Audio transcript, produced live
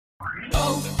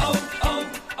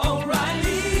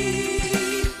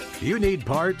You need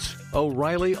parts?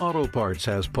 O'Reilly Auto Parts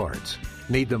has parts.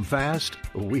 Need them fast?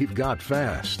 We've got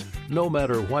fast. No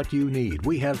matter what you need,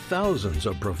 we have thousands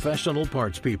of professional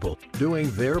parts people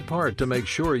doing their part to make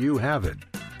sure you have it.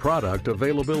 Product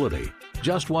availability.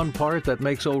 Just one part that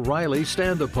makes O'Reilly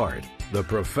stand apart. The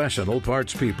professional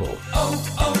parts people.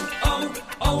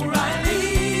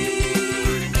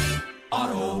 O'Reilly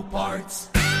Auto Parts.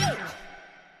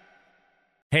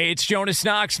 Hey, it's Jonas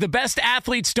Knox. The best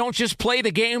athletes don't just play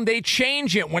the game, they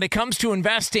change it. When it comes to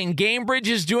investing, GameBridge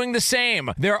is doing the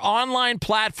same. Their online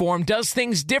platform does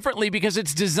things differently because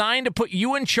it's designed to put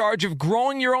you in charge of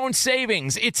growing your own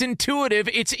savings. It's intuitive,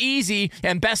 it's easy,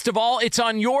 and best of all, it's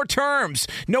on your terms.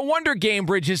 No wonder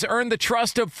GameBridge has earned the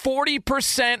trust of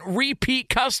 40% repeat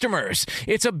customers.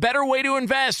 It's a better way to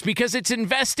invest because it's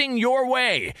investing your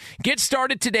way. Get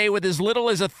started today with as little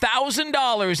as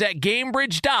 $1,000 at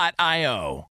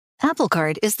GameBridge.io. Apple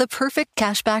Card is the perfect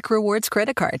cashback rewards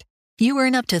credit card. You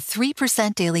earn up to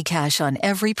 3% daily cash on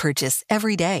every purchase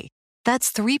every day.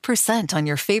 That's 3% on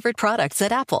your favorite products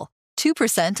at Apple,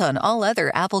 2% on all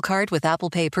other Apple Card with Apple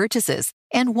Pay purchases,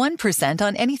 and 1%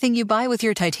 on anything you buy with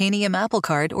your titanium Apple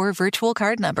Card or virtual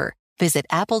card number. Visit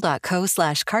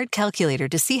apple.co/card calculator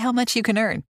to see how much you can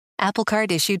earn. Apple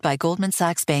Card issued by Goldman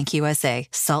Sachs Bank USA,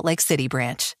 Salt Lake City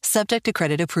branch. Subject to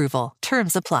credit approval.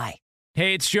 Terms apply.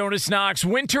 Hey, it's Jonas Knox.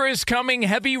 Winter is coming.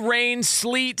 Heavy rain,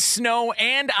 sleet, snow,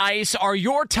 and ice. Are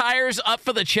your tires up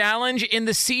for the challenge? In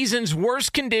the season's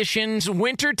worst conditions,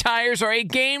 winter tires are a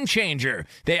game changer.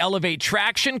 They elevate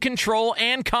traction, control,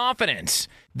 and confidence.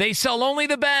 They sell only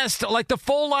the best, like the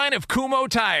full line of Kumho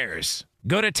tires.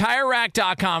 Go to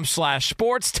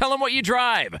TireRack.com/sports. Tell them what you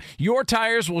drive. Your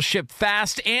tires will ship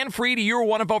fast and free to your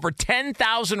one of over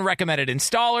 10,000 recommended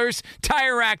installers.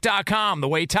 TireRack.com, the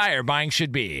way tire buying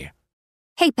should be.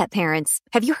 Hey, pet parents,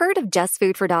 have you heard of Just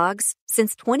Food for Dogs?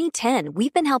 Since 2010,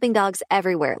 we've been helping dogs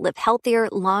everywhere live healthier,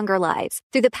 longer lives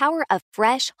through the power of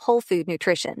fresh, whole food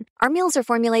nutrition. Our meals are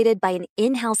formulated by an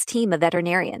in-house team of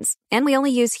veterinarians, and we only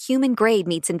use human-grade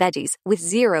meats and veggies with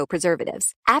 0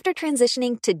 preservatives. After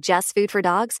transitioning to Just Food for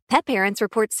Dogs, pet parents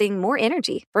report seeing more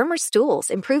energy, firmer stools,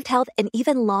 improved health, and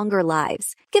even longer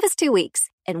lives. Give us 2 weeks,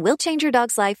 and we'll change your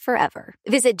dog's life forever.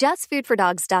 Visit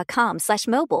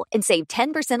justfoodfordogs.com/mobile and save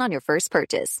 10% on your first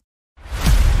purchase.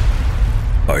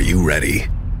 Are you ready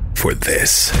for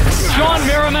this? Sean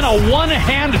Merriman, a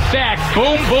one-hand back.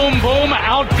 Boom, boom, boom.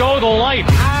 Out go the lights.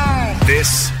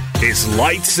 This is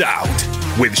Lights Out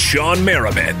with Sean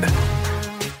Merriman.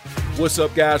 What's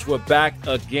up, guys? We're back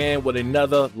again with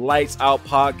another Lights Out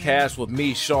podcast with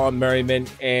me, Sean Merriman,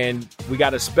 and we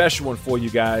got a special one for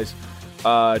you guys.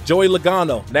 Joey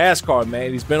Logano, NASCAR,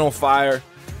 man. He's been on fire.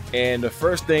 And the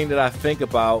first thing that I think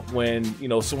about when,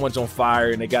 someone's on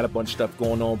fire and they got a bunch of stuff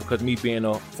going on, because me being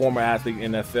a former athlete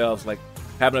in NFL, it's like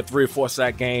having a 3 or 4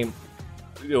 sack game.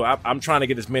 I'm trying to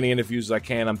get as many interviews as I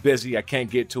can. I'm busy. I can't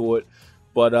get to it.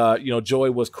 But, Joey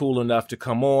was cool enough to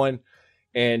come on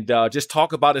and just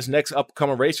talk about his next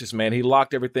upcoming races, man. He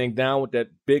locked everything down with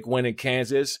that big win in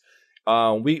Kansas.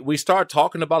 We start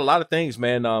talking about a lot of things,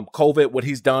 man. COVID, what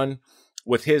he's done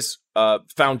with his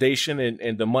foundation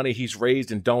and the money he's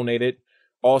raised and donated.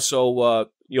 Also,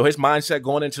 his mindset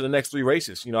going into the next 3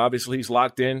 races. Obviously he's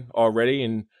locked in already,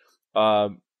 and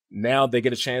now they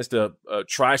get a chance to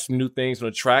try some new things on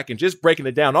the track and just breaking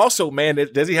it down. Also, man,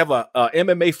 does he have a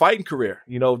MMA fighting career?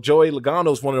 Joey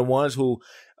Logano is one of the ones who,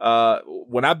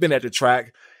 when I've been at the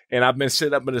track and I've been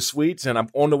sitting up in the suites and I'm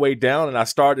on the way down and I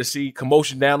started to see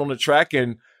commotion down on the track,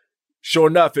 and sure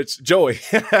enough, it's Joey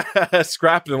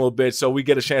scrapping a little bit, so we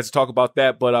get a chance to talk about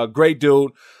that. But great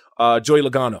dude, Joey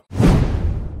Logano.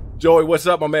 Joey, what's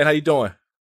up, my man? How you doing?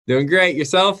 Doing great.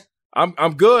 Yourself?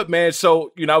 I'm good, man.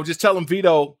 So, I was just telling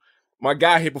Vito, my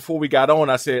guy here, before we got on,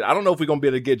 I said, I don't know if we're going to be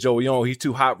able to get Joey on. He's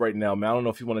too hot right now, man. I don't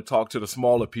know if you want to talk to the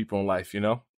smaller people in life,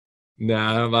 Nah,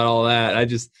 not about all that. I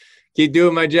just keep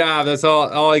doing my job. That's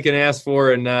all I can ask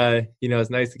for. And, it's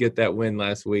nice to get that win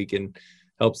last week and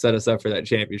help set us up for that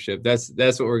championship. That's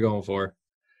what we're going for.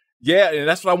 Yeah, and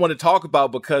that's what I want to talk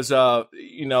about because, I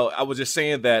was just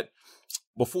saying that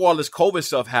before all this COVID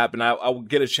stuff happened, I would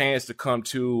get a chance to come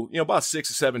to, about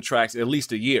 6 or 7 tracks at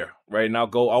least a year, right? And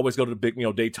always go to the big,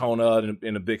 Daytona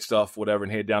and the big stuff, whatever,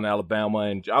 and head down to Alabama.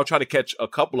 And I'll try to catch a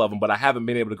couple of them, but I haven't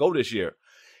been able to go this year.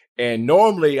 And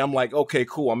normally I'm like, okay,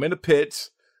 cool. I'm in the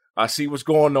pits. I see what's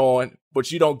going on,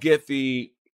 but you don't get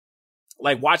the,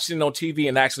 like, watching it on TV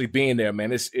and actually being there,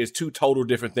 man. It's 2 total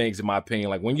different things, in my opinion.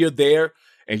 Like, when you're there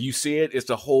and you see it, it's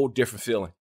a whole different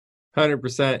feeling.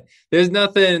 100%. There's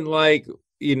nothing like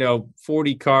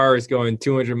 40 cars going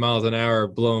 200 miles an hour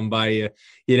blowing by you.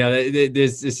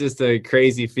 It's just a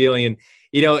crazy feeling.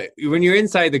 And, when you're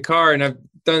inside the car, and I've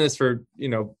done this for,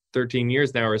 13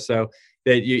 years now or so,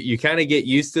 that you kind of get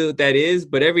used to what that is.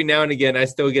 But every now and again, I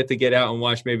still get to get out and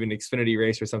watch maybe an Xfinity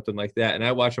race or something like that. And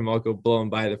I watch them all go blowing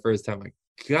by the first time. Like,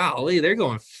 golly, they're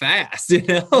going fast,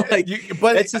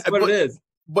 but that's just what it is.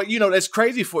 But it's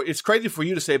crazy for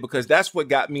you to say, because that's what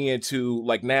got me into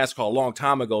like NASCAR a long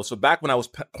time ago. So back when I was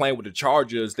playing with the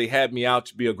Chargers, they had me out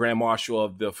to be a grand marshal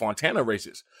of the Fontana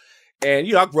races. And,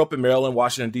 I grew up in Maryland,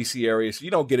 Washington, D.C. area, so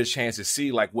you don't get a chance to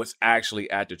see like what's actually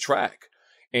at the track.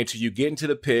 And till you get into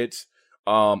the pits,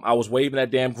 I was waving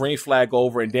that damn green flag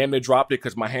over and damn near dropped it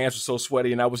because my hands were so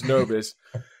sweaty and I was nervous.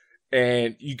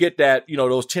 And you get that,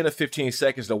 those 10 or 15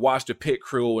 seconds to watch the pit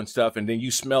crew and stuff, and then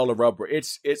you smell the rubber.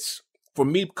 It's for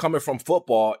me, coming from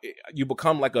football, you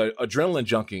become like a adrenaline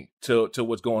junkie to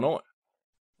what's going on.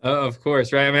 Of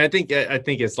course, right? I mean, I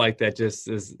think it's like that just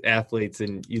as athletes,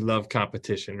 and you love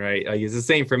competition, right? Like, it's the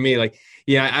same for me. Like,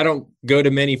 I don't go to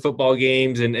many football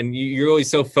games, and you're always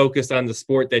so focused on the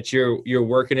sport that you're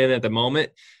working in at the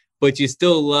moment, but you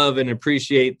still love and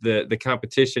appreciate the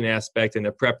competition aspect and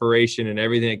the preparation and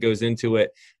everything that goes into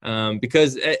it.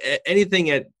 Because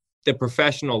anything at the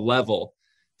professional level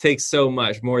takes so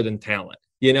much more than talent.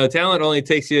 Talent only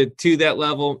takes you to that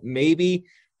level, maybe,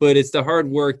 but it's the hard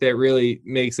work that really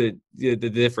makes it the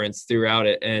difference throughout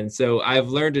it. And so I've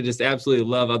learned to just absolutely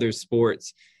love other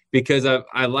sports because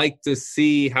I like to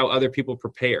see how other people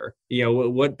prepare,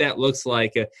 what that looks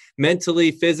like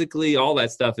mentally, physically, all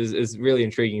that stuff is really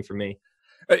intriguing for me.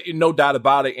 No doubt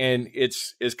about it. And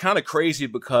it's kind of crazy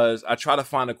because I try to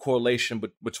find a correlation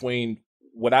between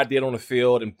what I did on the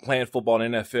field and playing football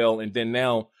in the NFL, and then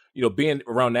now, being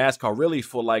around NASCAR really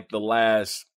for like the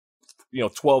last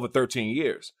 12 or 13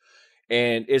 years.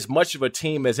 And as much of a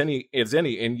team as any,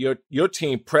 and your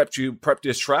team prepped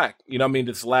this track,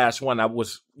 this last one, I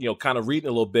was, kind of reading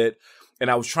a little bit, and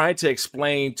I was trying to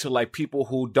explain to like people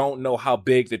who don't know how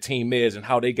big the team is and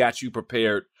how they got you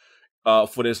prepared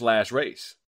for this last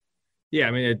race. Yeah,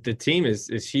 I mean, the team is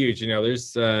huge.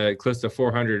 There's close to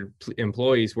 400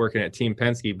 employees working at Team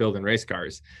Penske building race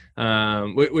cars,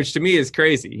 which to me is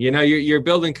crazy. You're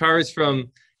building cars from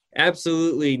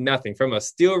absolutely nothing, from a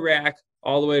steel rack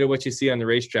all the way to what you see on the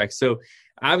racetrack. So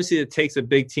obviously it takes a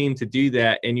big team to do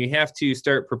that, and you have to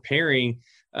start preparing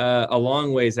a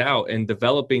long ways out and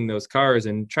developing those cars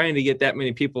and trying to get that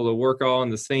many people to work all on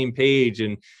the same page.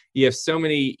 And you have so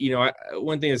many,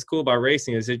 one thing that's cool about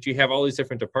racing is that you have all these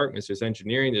different departments. There's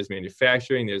engineering, there's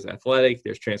manufacturing, there's athletic,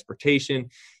 there's transportation,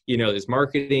 there's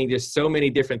marketing. There's so many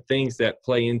different things that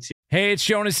play into. Hey, it's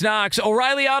Jonas Knox.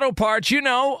 O'Reilly Auto Parts,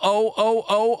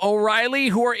 O'Reilly,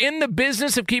 who are in the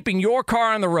business of keeping your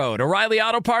car on the road. O'Reilly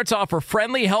Auto Parts offer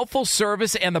friendly, helpful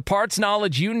service and the parts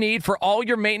knowledge you need for all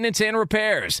your maintenance and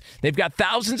repairs. They've got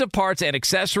thousands of parts and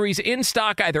accessories in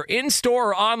stock, either in-store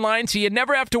or online, so you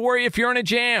never have to worry if you're in a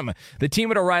jam. The team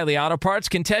at O'Reilly Auto Parts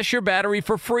can test your battery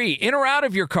for free, in or out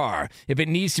of your car. If it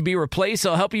needs to be replaced,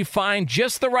 they'll help you find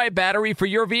just the right battery for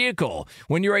your vehicle.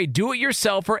 When you're a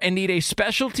do-it-yourselfer and need a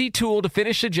specialty tool to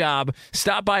finish the job,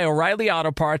 stop by O'Reilly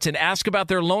Auto Parts and ask about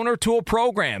their loaner tool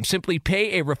program. Simply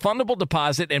pay a refundable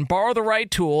deposit and borrow the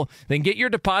right tool, then get your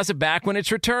deposit back when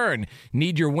it's returned.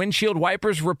 Need your windshield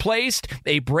wipers replaced,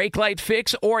 a brake light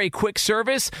fix, or a quick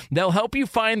service? They'll help you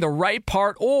find the right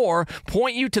part or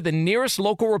point you to the nearest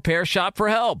local repair shop for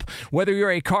help. Whether you're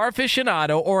a car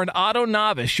aficionado or an auto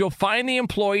novice, you'll find the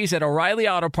employees at O'Reilly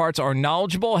Auto Parts are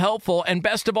knowledgeable, helpful, and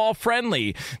best of all,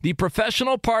 friendly. The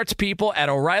professional parts people at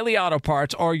O'Reilly Auto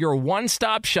Parts are your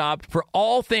one-stop shop for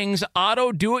all things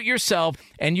auto do-it-yourself,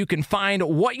 and you can find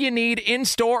what you need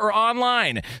in-store or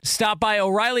online. Stop by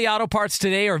O'Reilly Auto Parts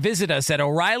today or visit us at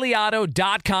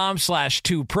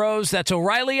O'ReillyAuto.com/2pros. That's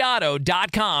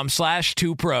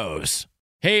O'ReillyAuto.com/2pros.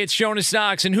 Hey, it's Jonas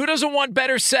Knox, and who doesn't want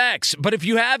better sex? But if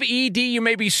you have ED, you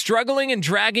may be struggling and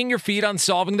dragging your feet on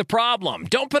solving the problem.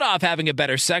 Don't put off having a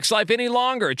better sex life any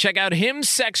longer. Check out Hims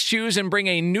Sex Chews and bring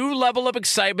a new level of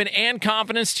excitement and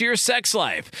confidence to your sex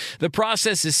life. The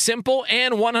process is simple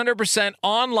and 100%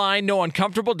 online, no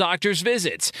uncomfortable doctor's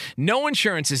visits. No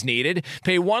insurance is needed.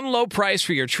 Pay one low price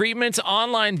for your treatments,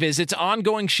 online visits,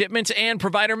 ongoing shipments, and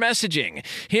provider messaging.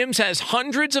 Hims has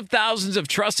hundreds of thousands of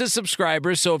trusted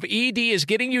subscribers, so if ED is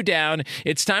getting you down.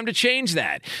 It's time to change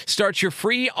that. Start your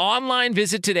free online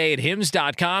visit today at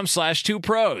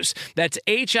hims.com/2pros. That's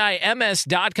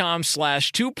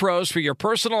HIMS.com/2pros for your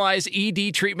personalized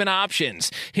ED treatment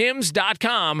options.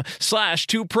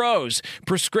 hims.com/2pros.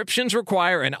 Prescriptions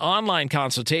require an online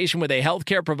consultation with a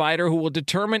healthcare provider who will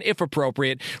determine if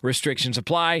appropriate. Restrictions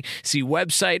apply. See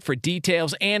website for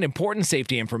details and important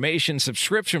safety information.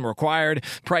 Subscription required.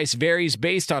 Price varies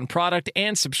based on product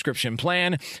and subscription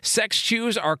plan. Sex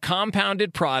Chews are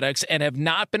compounded products and have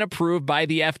not been approved by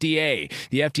the FDA.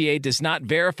 The FDA does not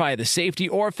verify the safety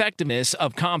or effectiveness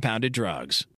of compounded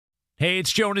drugs. Hey,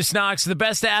 it's Jonas Knox. The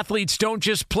best athletes don't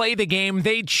just play the game,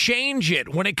 they change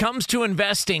it. When it comes to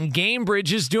investing,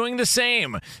 GameBridge is doing the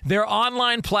same. Their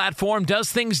online platform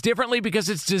does things differently because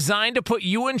it's designed to put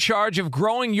you in charge of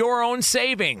growing your own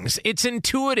savings. It's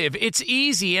intuitive, it's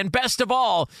easy, and best of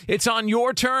all, it's on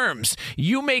your terms.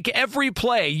 You make every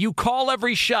play, you call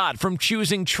every shot, from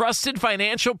choosing trusted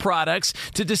financial products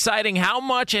to deciding how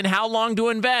much and how long to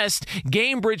invest.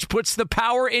 GameBridge puts the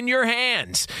power in your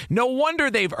hands. No wonder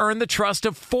they've earned the trust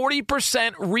of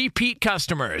 40% repeat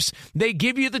customers. They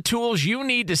give you the tools you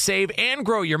need to save and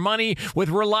grow your money with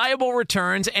reliable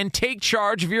returns and take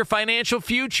charge of your financial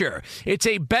future. It's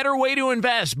a better way to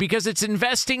invest because it's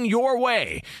investing your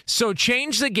way. So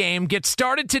change the game. Get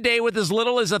started today with as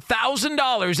little as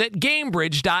 $1,000 at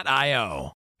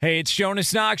GameBridge.io. Hey, it's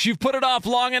Jonas Knox. You've put it off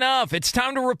long enough. It's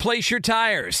time to replace your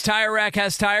tires. Tire Rack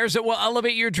has tires that will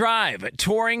elevate your drive.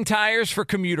 Touring tires for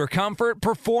commuter comfort,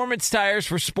 performance tires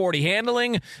for sporty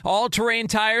handling, all-terrain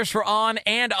tires for on-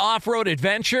 and off-road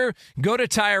adventure. Go to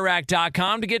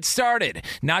TireRack.com to get started.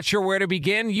 Not sure where to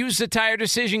begin? Use the Tire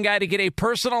Decision Guide to get a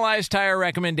personalized tire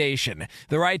recommendation.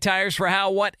 The right tires for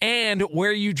how, what, and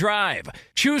where you drive.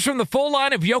 Choose from the full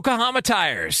line of Yokohama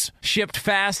tires. Shipped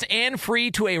fast and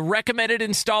free to a recommended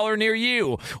installer near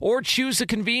you, or choose the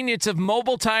convenience of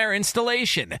mobile tire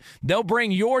installation. They'll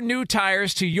bring your new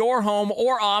tires to your home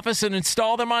or office and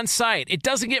install them on site. It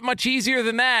doesn't get much easier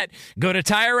than that. Go to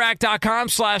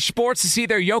TireRack.com/sports to see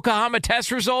their Yokohama test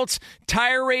results,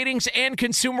 tire ratings, and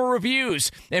consumer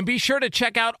reviews. And be sure to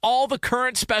check out all the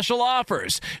current special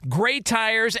offers. Great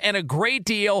tires and a great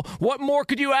deal. What more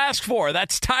could you ask for?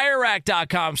 That's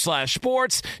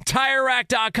TireRack.com/sports.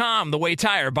 TireRack.com, the way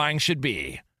tire buying should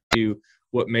be.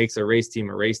 What makes a race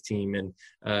team. And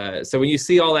so when you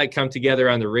see all that come together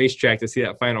on the racetrack to see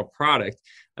that final product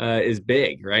is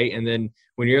big, right? And then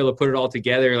when you're able to put it all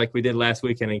together like we did last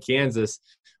weekend in Kansas,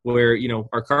 where, you know,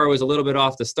 our car was a little bit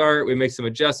off the start, we make some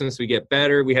adjustments, we get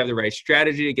better, we have the right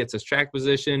strategy, it gets us track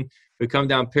position, we come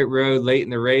down pit road late in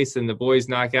the race and the boys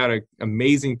knock out an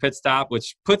amazing pit stop,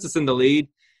 which puts us in the lead.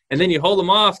 And then you hold them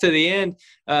off to the end.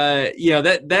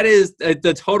 That is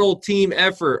the total team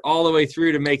effort all the way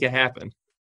through to make it happen.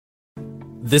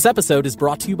 This episode is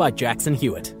brought to you by Jackson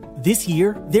Hewitt. This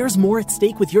year, there's more at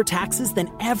stake with your taxes than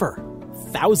ever.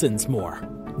 Thousands more.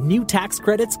 New tax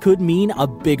credits could mean a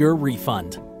bigger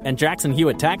refund. And Jackson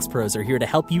Hewitt Tax Pros are here to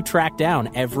help you track down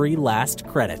every last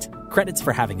credit. Credits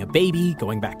for having a baby,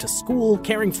 going back to school,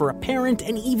 caring for a parent,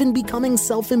 and even becoming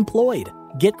self-employed.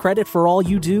 Get credit for all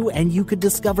you do, and you could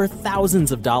discover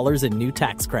thousands of dollars in new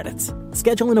tax credits.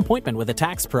 Schedule an appointment with a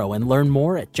tax pro and learn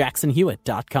more at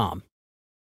jacksonhewitt.com.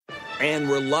 And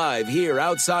we're live here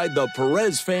outside the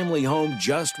Perez family home,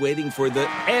 just waiting for the...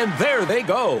 And there they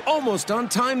go, almost on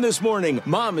time this morning.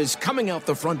 Mom is coming out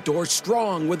the front door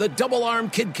strong with a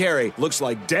double-arm kid carry. Looks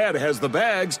like Dad has the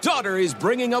bags. Daughter is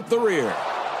bringing up the rear.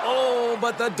 Oh,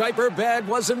 but the diaper bag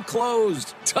wasn't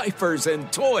closed. Diapers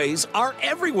and toys are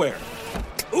everywhere.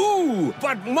 Ooh,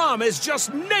 but Mom has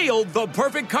just nailed the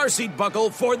perfect car seat buckle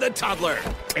for the toddler.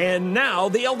 And now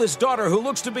the eldest daughter, who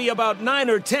looks to be about 9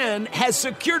 or 10, has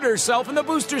secured herself in the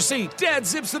booster seat. Dad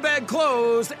zips the bag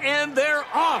closed, and they're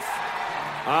off.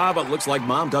 But looks like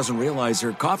Mom doesn't realize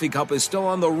her coffee cup is still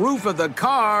on the roof of the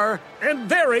car. And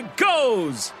there it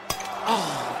goes.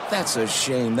 Oh, that's a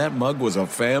shame. That mug was a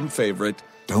fam favorite.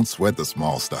 Don't sweat the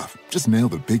small stuff. Just nail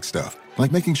the big stuff.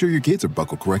 Like making sure your kids are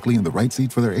buckled correctly in the right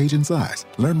seat for their age and size.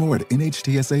 Learn more at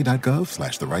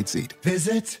nhtsa.gov/the right seat.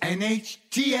 Visit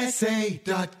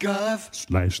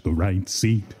nhtsa.gov/the right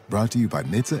seat. Brought to you by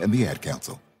NHTSA and the Ad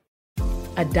Council.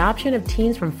 Adoption of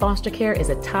teens from foster care is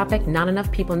a topic not enough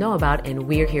people know about, and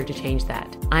we're here to change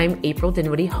that. I'm April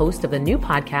Dinwiddie, host of the new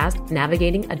podcast,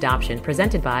 Navigating Adoption,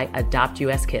 presented by Adopt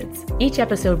US Kids. Each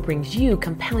episode brings you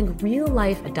compelling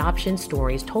real-life adoption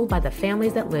stories told by the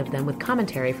families that live them with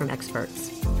commentary from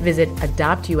experts. Visit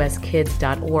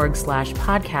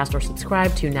adoptuskids.org/podcast or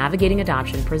subscribe to Navigating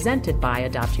Adoption, presented by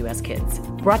Adopt US Kids.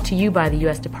 Brought to you by the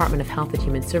U.S. Department of Health and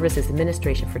Human Services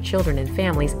Administration for Children and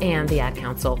Families and the Ad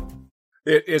Council.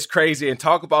 It's crazy. And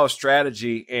talk about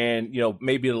strategy and,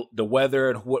 maybe the weather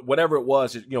and whatever it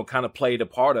was, kind of played a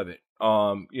part of it.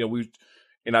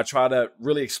 I try to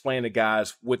really explain to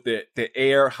guys with the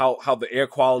air, how the air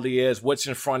quality is, what's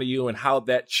in front of you, and how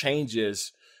that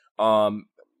changes,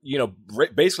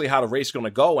 basically how the race is going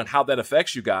to go and how that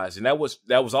affects you guys. And that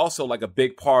was also like a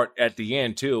big part at the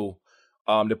end too,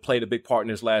 that played a big part in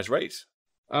this last race.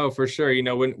 Oh, for sure.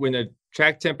 When the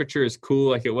track temperature is cool,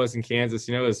 like it was in Kansas,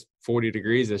 it was 40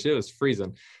 degrees. It was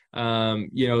freezing.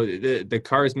 The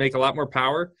cars make a lot more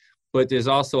power, but there's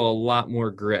also a lot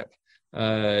more grip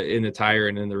in the tire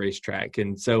and in the racetrack.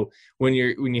 And so when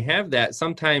you have that,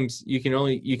 sometimes you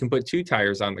can put 2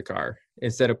 tires on the car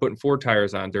instead of putting 4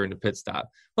 tires on during the pit stop.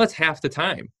 Well, that's half the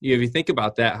time. If you think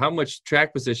about that, how much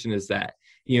track position is that,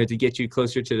 to get you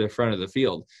closer to the front of the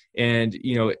field? And,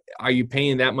 are you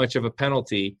paying that much of a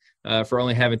penalty for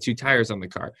only having 2 tires on the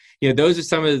car? Those are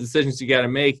some of the decisions you got to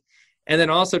make. And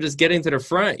then also just getting to the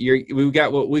front, we've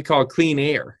got what we call clean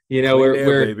air,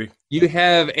 where you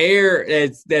have air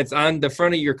that's on the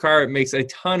front of your car. It makes a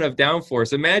ton of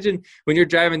downforce. Imagine when you're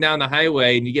driving down the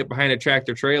highway and you get behind a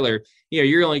tractor trailer,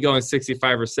 you're only going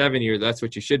 65 or 70, or that's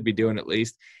what you should be doing at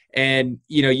least. And,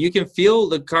 you can feel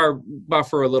the car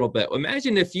buffer a little bit.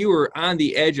 Imagine if you were on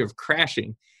the edge of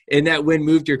crashing and that wind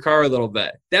moved your car a little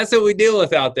bit. That's what we deal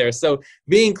with out there. So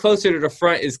being closer to the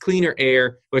front is cleaner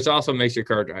air, which also makes your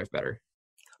car drive better.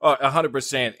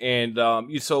 100%. And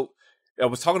so I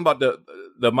was talking about the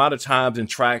amount of times in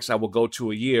tracks I will go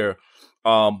to a year,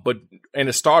 but in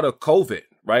the start of COVID,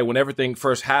 right, when everything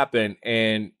first happened,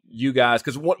 and you guys,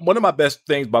 because one of my best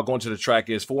things about going to the track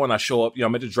is, for when I show up,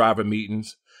 I'm at the driver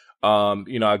meetings.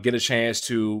 I get a chance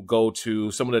to go to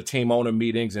some of the team owner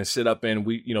meetings and sit up and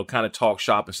we, kind of talk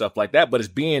shop and stuff like that. But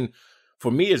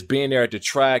for me, it's being there at the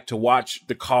track to watch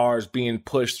the cars being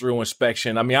pushed through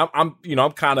inspection. I mean, I'm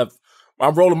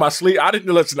rolling my sleeve. I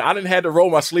didn't have to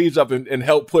roll my sleeves up and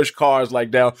help push cars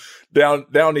like down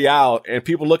the aisle, and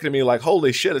people looking at me like,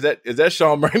 holy shit, is that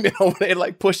Sean Merriman over there,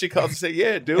 like pushing cars? And say,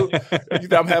 yeah, dude, you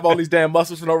think I'm have all these damn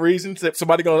muscles for no reason?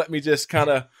 Somebody gonna let me just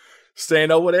kind of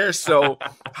staying over there? So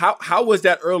how was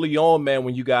that early on, man,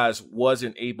 when you guys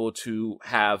wasn't able to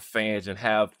have fans and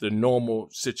have the normal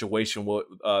situation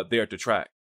there at the track?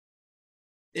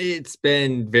 It's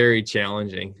been very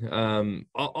challenging.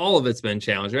 All of it's been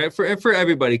challenging, right? For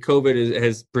everybody, COVID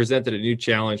has presented a new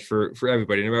challenge for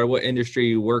everybody, no matter what industry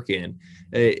you work in.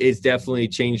 It's definitely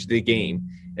changed the game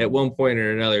at one point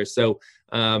or another. So,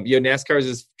 NASCAR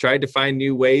has tried to find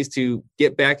new ways to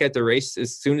get back at the race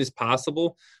as soon as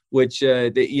possible, which,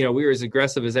 we were as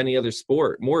aggressive as any other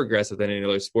sport, more aggressive than any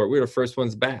other sport. We were the first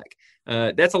ones back.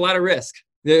 That's a lot of risk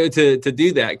to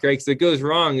do that, Greg, because it goes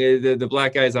wrong, the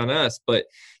black eyes on us. But,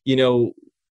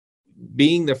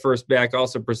 being the first back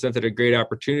also presented a great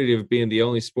opportunity of being the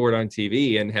only sport on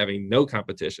TV and having no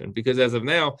competition, because as of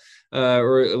now,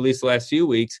 or at least the last few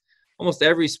weeks, almost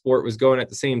every sport was going at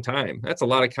the same time. That's a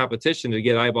lot of competition to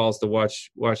get eyeballs to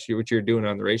watch what you're doing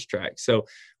on the racetrack. So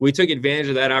we took advantage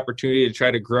of that opportunity to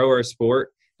try to grow our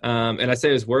sport. And I say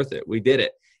it was worth it. We did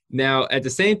it. Now, at the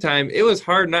same time, it was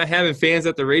hard not having fans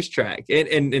at the racetrack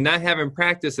and not having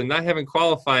practice and not having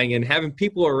qualifying and having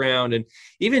people around and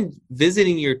even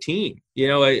visiting your team.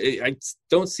 I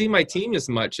don't see my team as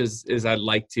much as I'd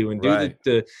like to, and do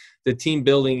the team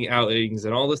building outings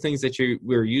and all the things that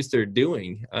we're used to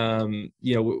doing.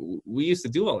 We used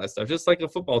to do all that stuff just like a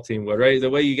football team would, right? The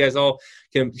way you guys all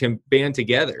can band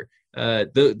together.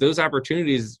 Those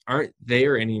opportunities aren't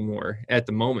there anymore at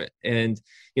the moment. And,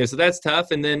 so that's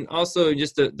tough. And then also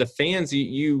just the fans,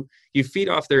 you feed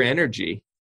off their energy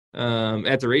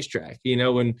at the racetrack.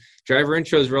 When driver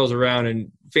intros rolls around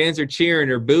and fans are cheering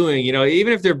or booing,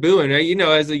 even if they're booing, right?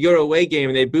 As you go to a away game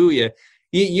and they boo you,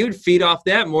 you'd feed off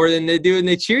that more than they do and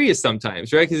they cheer you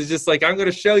sometimes, right? Because it's just like, I'm going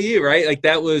to show you, right? Like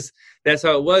that's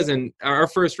how it was. And our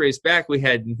first race back, we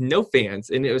had no fans,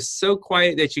 and it was so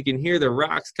quiet that you can hear the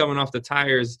rocks coming off the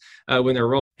tires when they're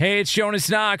rolling. Hey, it's Jonas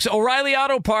Knox. O'Reilly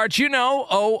Auto Parts,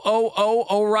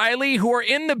 O'Reilly, who are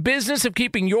in the business of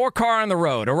keeping your car on the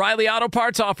road. O'Reilly Auto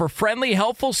Parts offer friendly,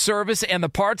 helpful service and the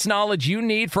parts knowledge you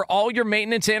need for all your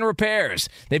maintenance and repairs.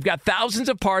 They've got thousands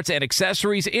of parts and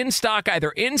accessories in stock, either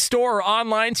in-store or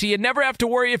online, so you never have to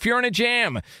worry if you're in a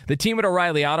jam. The team at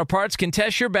O'Reilly Auto Parts can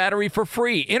test your battery for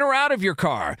free, in or out of your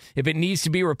car. If it needs to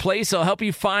be replaced, they'll help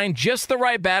you find just the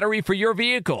right battery for your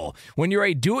vehicle. When you're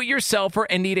a do-it-yourselfer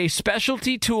and need a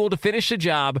specialty tool tool to finish the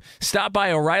job, stop by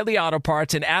O'Reilly Auto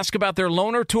Parts and ask about their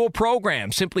loaner tool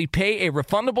program. Simply pay a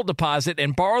refundable deposit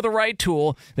and borrow the right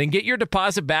tool, then get your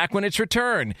deposit back when it's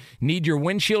returned. Need your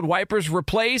windshield wipers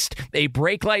replaced, a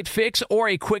brake light fix, or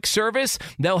a quick service?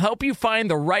 They'll help you find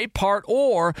the right part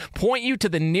or point you to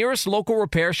the nearest local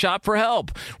repair shop for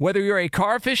help. Whether you're a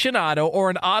car aficionado or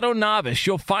an auto novice,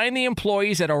 you'll find the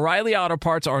employees at O'Reilly Auto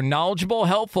Parts are knowledgeable,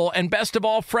 helpful, and best of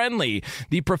all, friendly.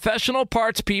 The professional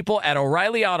parts people at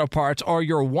O'Reilly Auto Parts are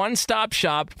your one-stop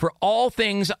shop for all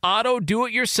things auto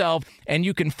do-it-yourself, and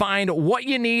you can find what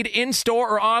you need in-store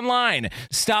or online.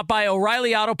 Stop by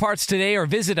O'Reilly Auto Parts today or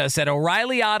visit us at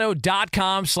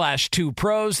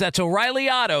O'ReillyAuto.com/2pros. That's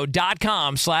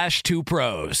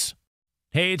O'ReillyAuto.com/2pros.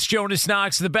 Hey, it's Jonas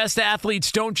Knox. The best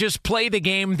athletes don't just play the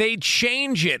game, they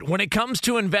change it. When it comes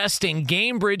to investing,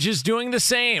 GameBridge is doing the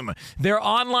same. Their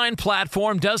online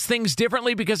platform does things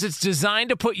differently because it's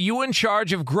designed to put you in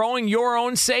charge of growing your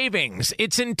own savings.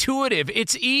 It's intuitive,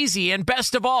 it's easy, and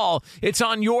best of all, it's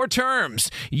on your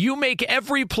terms. You make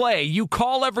every play, you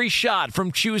call every shot,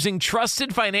 from choosing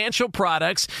trusted financial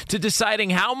products to deciding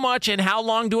how much and how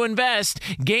long to invest.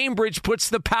 GameBridge puts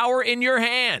the power in your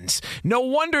hands. No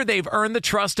wonder they've earned the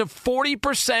trust of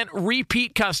 40%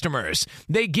 repeat customers.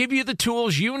 They give you the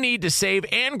tools you need to save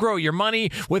and grow your money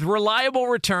with reliable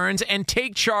returns and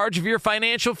take charge of your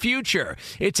financial future.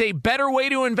 It's a better way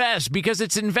to invest because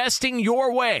it's investing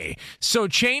your way. So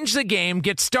change the game.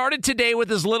 Get started today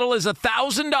with as little as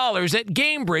 $1,000 at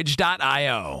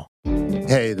GameBridge.io.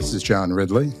 Hey, this is John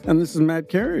Ridley. And this is Matt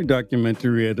Carey,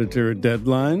 documentary editor at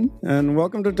Deadline. And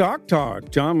welcome to Doc Talk.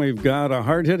 John, we've got a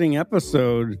hard-hitting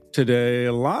episode today.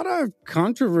 A lot of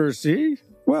controversy.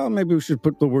 Well, maybe we should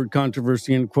put the word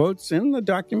controversy in quotes in the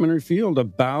documentary field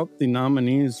about the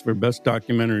nominees for Best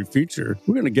Documentary Feature.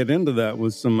 We're going to get into that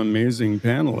with some amazing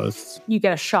panelists. You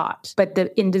get a shot, but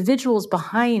the individuals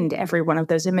behind every one of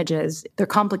those images, they're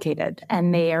complicated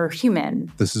and they are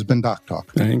human. This has been Doc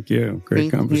Talk. Thank you.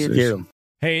 Great conversation. Thank you.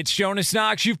 Hey, it's Jonas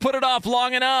Knox. You've put it off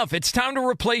long enough. It's time to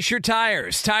replace your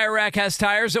tires. Tire Rack has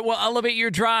tires that will elevate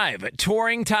your drive.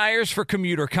 Touring tires for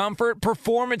commuter comfort,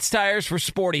 performance tires for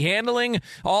sporty handling,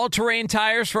 all-terrain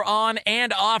tires for on-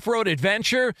 and off-road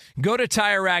adventure. Go to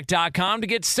TireRack.com to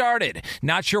get started.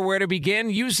 Not sure where to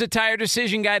begin? Use the Tire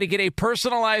Decision Guide to get a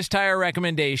personalized tire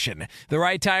recommendation. The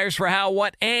right tires for how,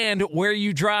 what, and where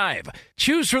you drive.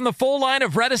 Choose from the full line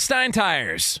of Redestein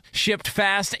tires. Shipped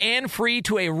fast and free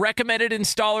to a recommended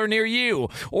installer near you,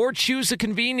 or choose the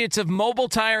convenience of mobile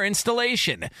tire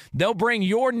installation. They'll bring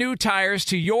your new tires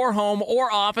to your home or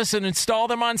office and install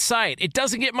them on site. It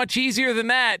doesn't get much easier than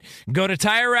that. Go to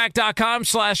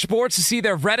TireRack.com/sports to see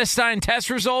their Redestein test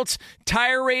results,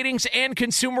 tire ratings, and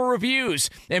consumer reviews.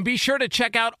 And be sure to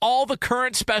check out all the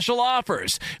current special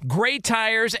offers. Great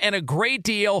tires and a great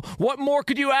deal. What more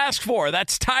could you ask for?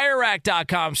 That's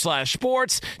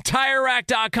TireRack.com/sports.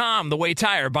 TireRack.com, the way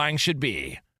tire buying should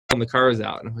be. The cars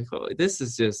out, and I'm like, oh, this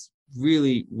is just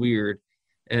really weird.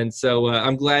 And so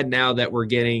I'm glad now that we're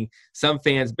getting some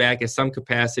fans back at some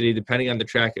capacity, depending on the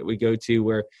track that we go to,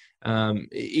 where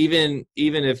even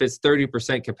if it's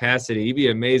 30% capacity, you'd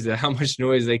be amazed at how much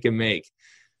noise they can make.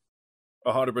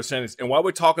 100%. And while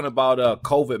we're talking about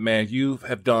COVID, man, you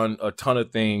have done a ton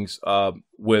of things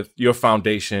with your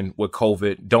foundation with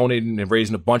COVID, donating and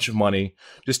raising a bunch of money.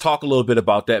 Just talk a little bit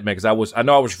about that, man, because I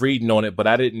know I was reading on it, but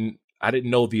I didn't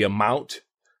know the amount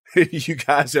you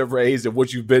guys have raised and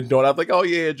what you've been doing. I was like, oh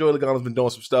yeah, Joey Logano's been doing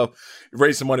some stuff,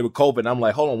 raised some money with COVID. And I'm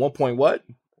like, hold on, 1 point what?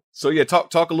 So yeah,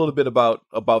 talk a little bit about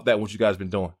that, what you guys been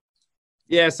doing.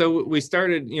 Yeah, so we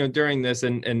started, during this,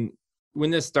 and when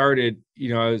this started,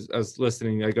 I was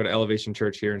listening. I go to Elevation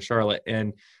Church here in Charlotte,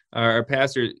 and our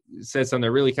pastor said something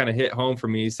that really kind of hit home for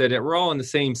me. He said that we're all in the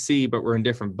same sea, but we're in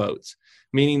different boats,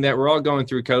 meaning that we're all going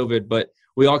through COVID, but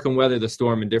we all can weather the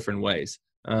storm in different ways.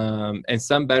 And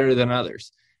some better than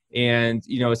others. And,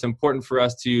 it's important for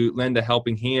us to lend a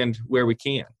helping hand where we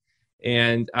can.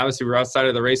 And obviously we're outside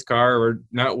of the race car, we're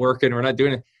not working, we're not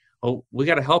doing it. Oh, we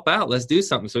got to help out. Let's do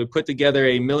something. So we put together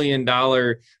a $1 million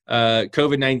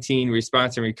COVID-19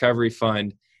 response and recovery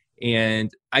fund.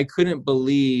 And I couldn't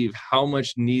believe how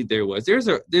much need there was. There's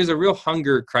a real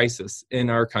hunger crisis in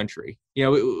our country. We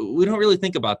don't really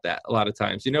think about that a lot of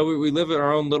times. We live in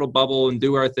our own little bubble and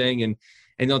do our thing and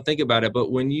don't think about it.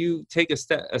 But when you take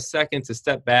a second to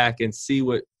step back and see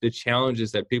what the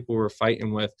challenges that people were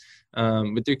fighting with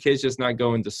their kids just not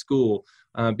going to school,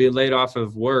 being laid off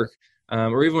of work,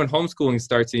 or even when homeschooling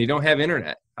starts and you don't have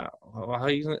internet,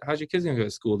 how's your kids going to go to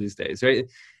school these days, right?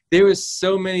 There was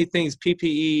so many things,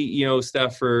 PPE,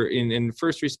 stuff for in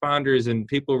first responders and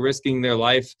people risking their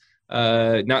life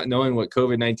not knowing what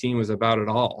COVID-19 was about at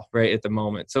all, right, at the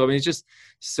moment. So, I mean, it's just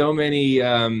so many,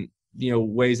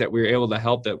 ways that we were able to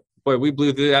help that. Boy, we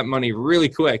blew through that money really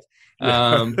quick.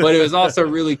 But it was also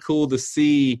really cool to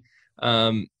see,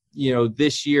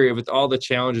 this year with all the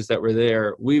challenges that were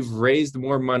there, we've raised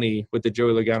more money with the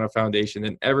Joey Logano Foundation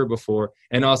than ever before,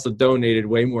 and also donated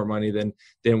way more money than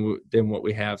what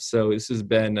we have. So this has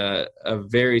been a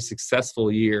very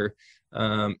successful year,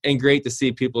 and great to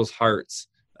see people's hearts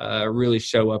really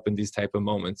show up in these type of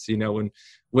moments.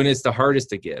 When it's the hardest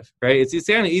to give, right? It's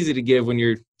kind of easy to give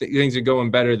when things are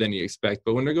going better than you expect,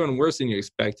 but when they're going worse than you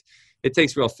expect, it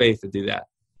takes real faith to do that.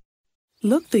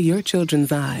 Look through your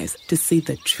children's eyes to see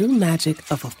the true magic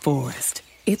of a forest.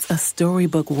 It's a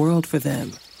storybook world for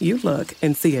them. You look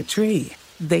and see a tree.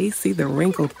 They see the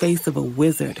wrinkled face of a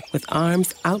wizard with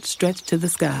arms outstretched to the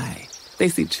sky. They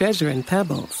see treasure in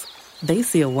pebbles. They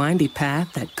see a windy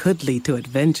path that could lead to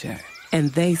adventure.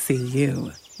 And they see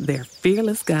you, their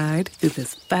fearless guide through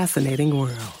this fascinating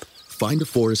world. Find a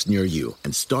forest near you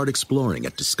and start exploring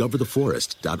at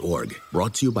discovertheforest.org.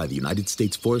 Brought to you by the United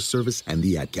States Forest Service and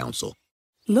the Ad Council.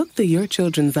 Look through your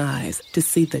children's eyes to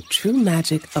see the true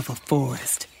magic of a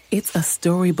forest. It's a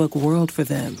storybook world for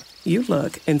them. You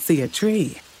look and see a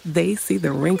tree. They see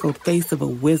the wrinkled face of a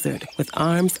wizard with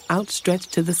arms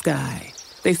outstretched to the sky.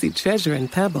 They see treasure in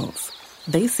pebbles.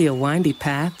 They see a windy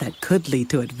path that could lead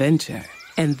to adventure.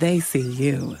 And they see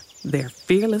you, their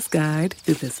fearless guide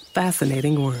through this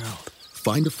fascinating world.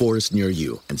 Find a forest near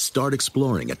you and start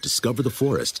exploring at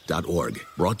discovertheforest.org.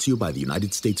 Brought to you by the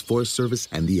United States Forest Service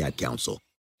and the Ad Council.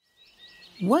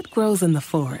 What grows in the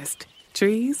forest?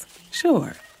 Trees?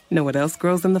 Sure. Know what else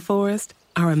grows in the forest?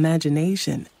 Our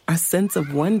imagination, our sense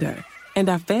of wonder, and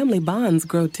our family bonds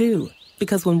grow too.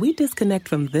 Because when we disconnect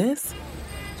from this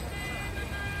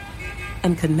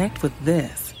and connect with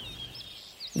this,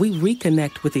 we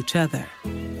reconnect with each other.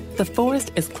 The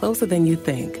forest is closer than you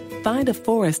think. Find a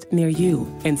forest near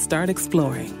you and start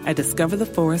exploring at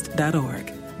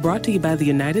discovertheforest.org. Brought to you by the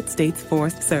United States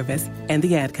Forest Service and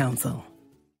the Ad Council.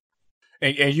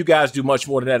 And you guys do much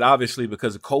more than that, obviously,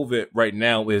 because of COVID right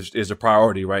now is a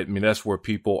priority, right? I mean, that's where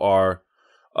people are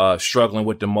struggling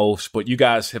with the most. But you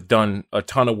guys have done a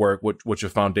ton of work with your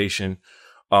foundation.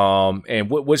 And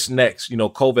what's next?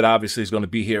 COVID obviously is going to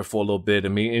be here for a little bit. I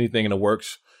mean, anything in the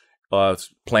works,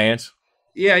 plans?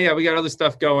 Yeah, we got other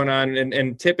stuff going on.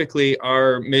 And typically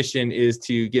our mission is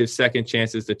to give second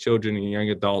chances to children and young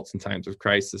adults in times of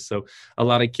crisis. So a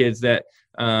lot of kids that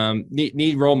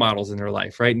need role models in their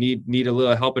life, right? Need a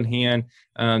little helping hand.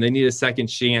 They need a second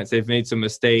chance. They've made some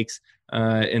mistakes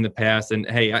in the past. And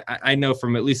hey, I know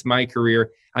from at least my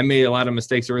career, I made a lot of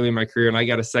mistakes early in my career and I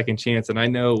got a second chance and I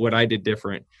know what I did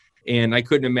different. And I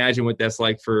couldn't imagine what that's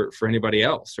like for anybody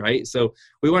else, right? So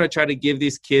we want to try to give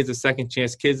these kids a second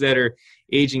chance, kids that are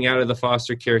aging out of the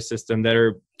foster care system, that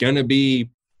are going to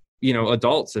be,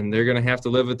 adults, and they're going to have to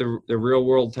live with the real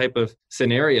world type of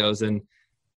scenarios. And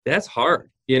that's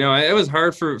hard. It was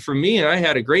hard for me, and I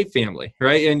had a great family,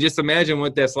 right? And just imagine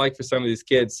what that's like for some of these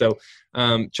kids. So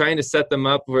trying to set them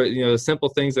up where, the simple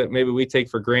things that maybe we take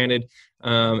for granted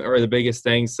are the biggest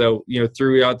things. So,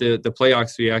 throughout the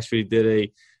playoffs, we actually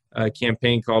did a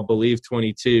campaign called Believe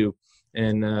 22,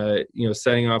 and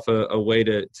setting off a way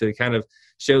to kind of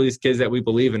show these kids that we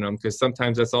believe in them, because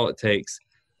sometimes that's all it takes.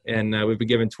 And we've been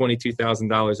giving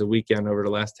 $22,000 a weekend over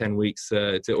the last 10 weeks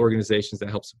to organizations that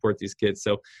help support these kids.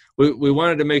 So we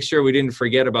wanted to make sure we didn't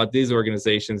forget about these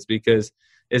organizations, because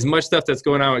as much stuff that's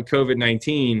going on with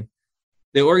COVID-19,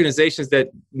 the organizations that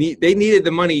they needed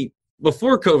the money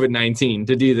before COVID-19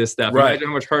 to do this stuff. Right. Imagine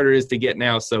how much harder it is to get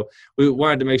now. So we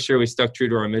wanted to make sure we stuck true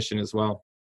to our mission as well.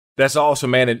 That's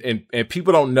awesome, man. And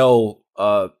people don't know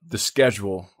the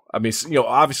schedule. I mean,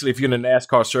 obviously if you're in the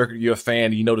NASCAR circuit, you're a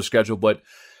fan, you know the schedule, but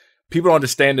people don't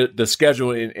understand the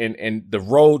schedule and the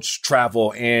roads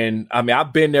travel. And I mean,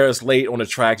 I've been there as late on the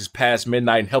tracks, it's past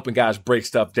midnight, and helping guys break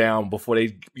stuff down before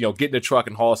they, get in the truck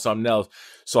and haul something else.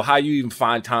 So how you even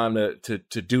find time to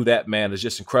do that, man, is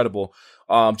just incredible.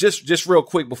 Just real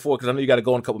quick before, because I know you got to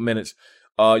go in a couple minutes.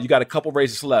 You got a couple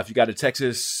races left. You got the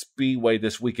Texas Speedway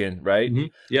this weekend, right?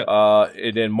 Mm-hmm. Yep.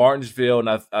 And then Martinsville,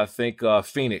 and I think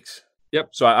Phoenix.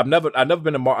 Yep. So I've never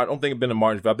been to I don't think I've been to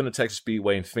Martinsville. I've been to Texas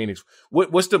Speedway in Phoenix.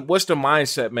 What's the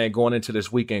mindset, man, going into this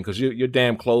weekend? Because you're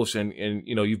damn close, and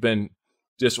you've been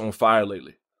just on fire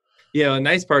lately. Yeah, the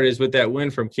nice part is with that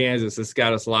win from Kansas, it's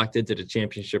got us locked into the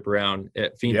championship round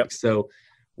at Phoenix. Yep. So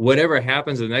whatever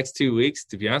happens in the next 2 weeks,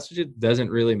 to be honest with you, doesn't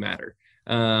really matter.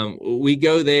 We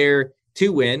go there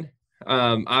to win.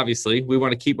 Obviously, we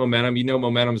want to keep momentum.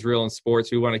 Momentum's real in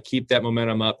sports. We want to keep that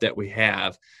momentum up that we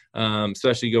have,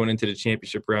 especially going into the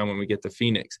championship round when we get to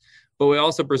Phoenix. But we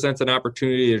also presents an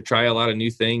opportunity to try a lot of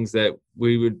new things that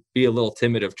we would be a little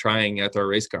timid of trying at our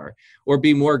race car, or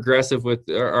be more aggressive with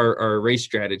our race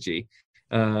strategy,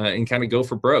 and kind of go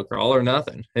for broke, or all or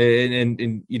nothing.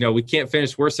 And we can't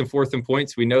finish worse than fourth in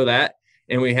points. We know that.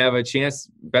 And we have a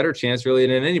better chance really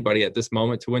than anybody at this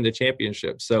moment to win the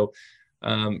championship. So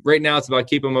right now it's about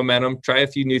keeping momentum, try a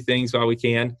few new things while we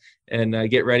can, and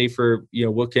get ready for,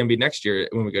 what can be next year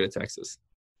when we go to Texas.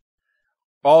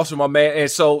 Awesome, my man.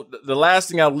 And so the last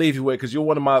thing I'll leave you with, because you're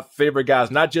one of my favorite guys,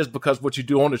 not just because of what you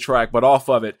do on the track, but off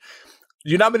of it.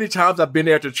 You know how many times I've been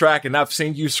there at the track and I've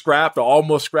seen you scrapped or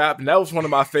almost scrapped, and that was one of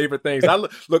my favorite things.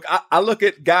 I look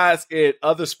at guys in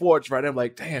other sports, right? I'm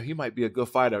like, damn, he might be a good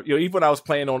fighter. Even when I was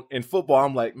playing in football,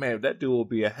 I'm like, man, that dude will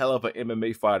be a hell of an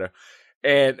MMA fighter.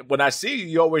 And when I see you,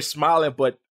 you're always smiling.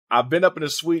 But I've been up in the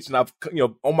suites and I've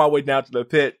on my way down to the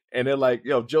pit, and they're like,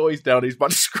 yo, Joey's down, he's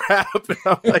about to scrap. And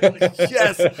I'm like,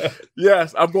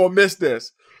 yes, I'm gonna miss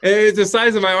this. It's the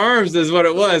size of my arms is what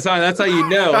it was, huh? That's how you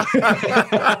know.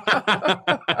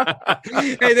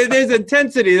 Hey, there's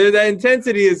intensity. That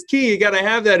intensity is key. You got to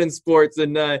have that in sports.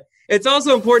 And it's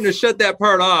also important to shut that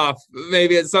part off.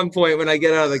 Maybe at some point when I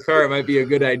get out of the car, it might be a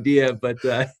good idea. But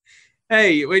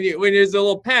hey, when there's a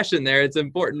little passion there, it's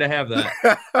important to have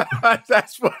that.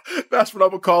 That's what I'm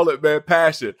gonna call it, man.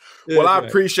 Passion. Well, I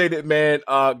appreciate it, man.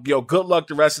 Good luck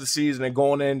the rest of the season and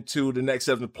going into the next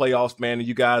 7 playoffs, man. And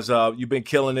you guys, you've been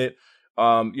killing it.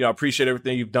 I appreciate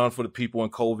everything you've done for the people in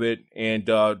COVID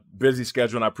and busy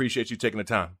schedule. And I appreciate you taking the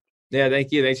time. Yeah,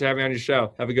 thank you. Thanks for having me on your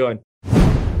show. Have a good one.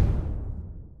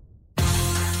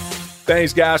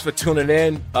 Thanks, guys, for tuning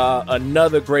in.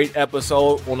 Another great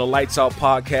episode on the Lights Out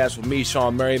podcast with me,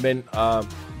 Sean Merriman.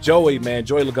 Joey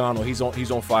Logano,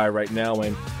 he's on fire right now.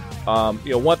 And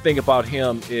one thing about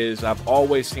him is I've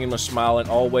always seen him smiling,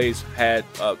 always had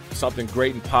something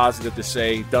great and positive to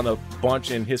say. Done a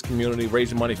bunch in his community,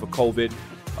 raising money for COVID,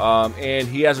 and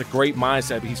he has a great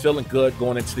mindset. He's feeling good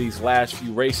going into these last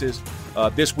few races.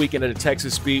 This weekend at the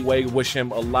Texas Speedway, wish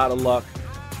him a lot of luck.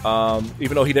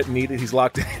 Even though he didn't need it, he's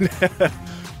locked in.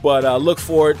 But look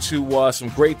forward to some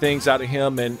great things out of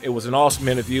him. And it was an awesome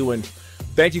interview. And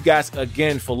thank you guys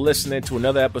again for listening to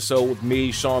another episode with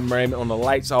me, Sean Merriman, on the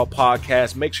Lights Out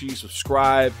podcast. Make sure you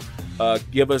subscribe.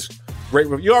 Give us great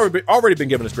reviews. You've already been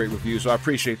giving us great reviews, so I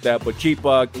appreciate that. But keep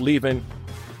leaving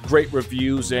great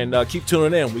reviews and keep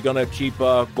tuning in. We're going to keep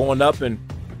going up and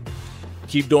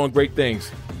keep doing great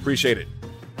things. Appreciate it.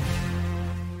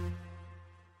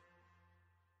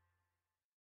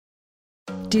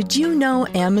 Did you know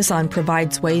Amazon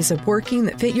provides ways of working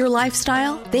that fit your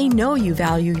lifestyle? They know you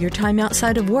value your time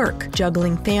outside of work,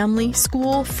 juggling family,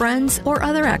 school, friends, or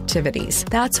other activities.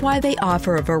 That's why they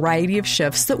offer a variety of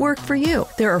shifts that work for you.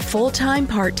 There are full-time,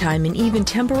 part-time, and even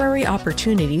temporary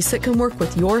opportunities that can work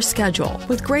with your schedule,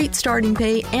 with great starting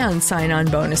pay and sign-on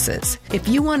bonuses. If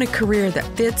you want a career that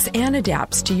fits and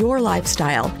adapts to your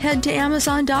lifestyle, head to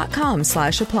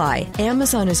Amazon.com/apply.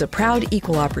 Amazon is a proud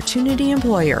equal opportunity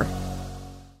employer.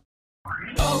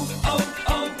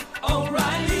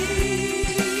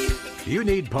 You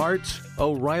need parts?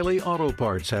 O'Reilly Auto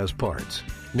Parts has parts.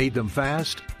 Need them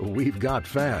fast? We've got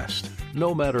fast.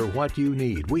 No matter what you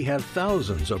need, we have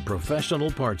thousands of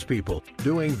professional parts people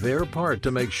doing their part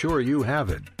to make sure you have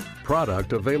it.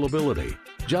 Product availability.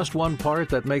 Just one part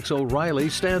that makes O'Reilly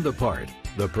stand apart.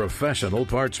 The professional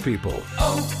parts people.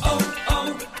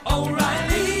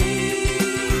 O'Reilly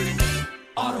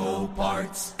Auto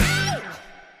Parts.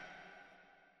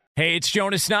 Hey, it's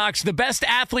Jonas Knox. The best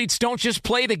athletes don't just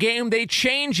play the game, they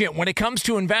change it. When it comes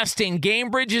to investing,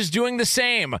 GameBridge is doing the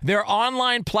same. Their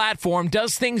online platform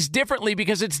does things differently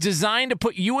because it's designed to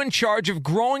put you in charge of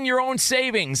growing your own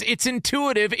savings. It's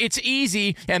intuitive, it's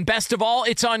easy, and best of all,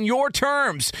 it's on your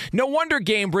terms. No wonder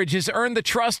GameBridge has earned the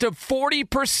trust of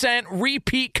 40%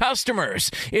 repeat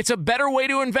customers. It's a better way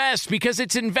to invest because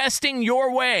it's investing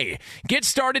your way. Get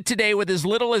started today with as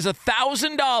little as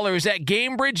 $1,000 at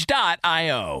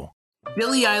GameBridge.io.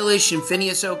 Billie Eilish and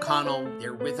Phineas O'Connell,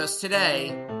 they're with us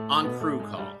today on Crew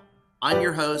Call. I'm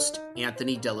your host,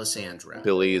 Anthony D'Alessandro.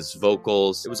 Billie's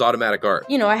vocals, it was automatic art.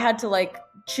 You know, I had to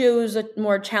choose a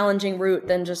more challenging route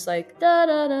than just da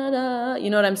da da da.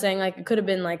 You know what I'm saying? It could have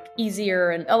been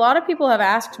easier. And a lot of people have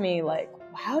asked me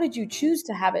how did you choose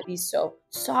to have it be so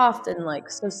soft and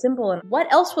so simple? And what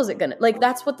else was it gonna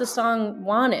that's what the song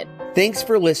wanted. Thanks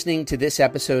for listening to this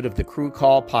episode of the Crew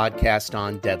Call podcast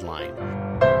on Deadline.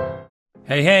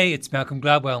 Hey, it's Malcolm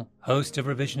Gladwell, host of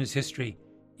Revisionist History.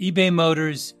 eBay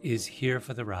Motors is here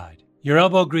for the ride. Your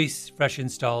elbow grease, fresh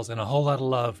installs, and a whole lot of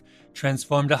love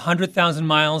transformed 100,000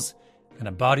 miles and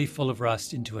a body full of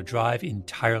rust into a drive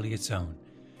entirely its own.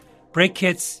 Brake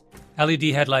kits, LED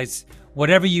headlights,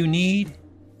 whatever you need,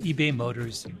 eBay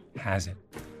Motors has it.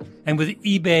 And with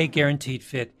eBay Guaranteed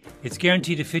Fit, it's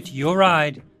guaranteed to fit your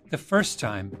ride the first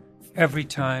time, every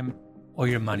time, or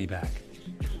your money back.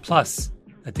 Plus,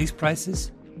 at these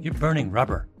prices, you're burning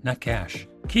rubber, not cash.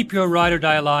 Keep your ride or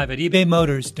die alive at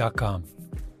ebaymotors.com.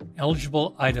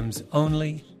 Eligible items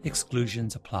only.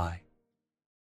 Exclusions apply.